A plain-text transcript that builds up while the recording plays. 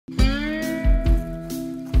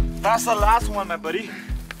That's the last one, my buddy.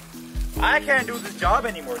 I can't do this job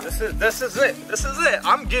anymore. This is it. This is it.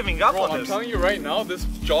 I'm giving up on I'm this. telling you right now, this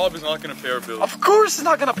job is not gonna pay our bills. Of course it's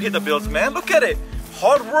not gonna pay the bills, man. Look at it.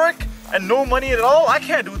 Hard work and no money at all. I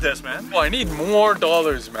can't do this, man. Oh, I need more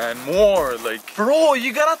dollars, man. More, like. Bro,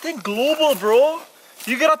 you gotta think global, bro.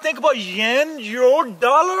 You gotta think about yen, euro,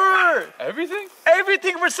 dollar. Everything?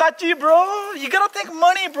 Everything Versace, bro. You gotta think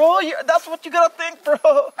money, bro. That's what you gotta think,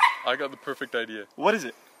 bro. I got the perfect idea. What is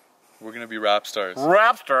it? We're gonna be rap stars.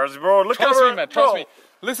 Rap stars, bro. Look Trust at me, man. Trust me.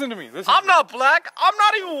 Listen to me. Listen. I'm not black. I'm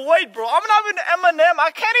not even white, bro. I'm not even Eminem. I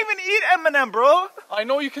can't even eat Eminem, bro. I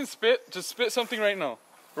know you can spit. Just spit something right now.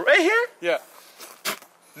 Right here? Yeah.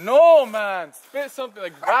 No, man. Spit something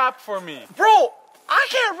like rap for me. Bro, I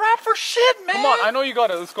can't rap for shit, man. Come on. I know you got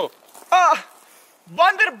it. Let's go.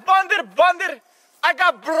 Bandir. I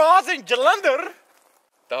got bras in Jalandhar.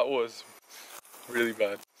 That was really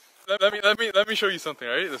bad. Let me show you something,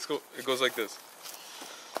 alright? Let's go. It goes like this.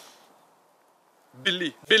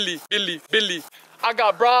 Billy. I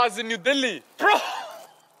got bras in New Delhi. Bro.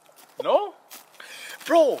 No?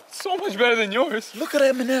 Bro. So much better than yours. Look at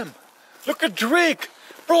Eminem. Look at Drake.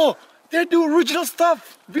 Bro, they do original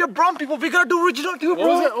stuff. We are brown people. We gotta do original too,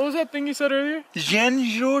 bro. What was that thing you said earlier? Yen,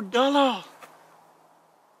 euro, dollar.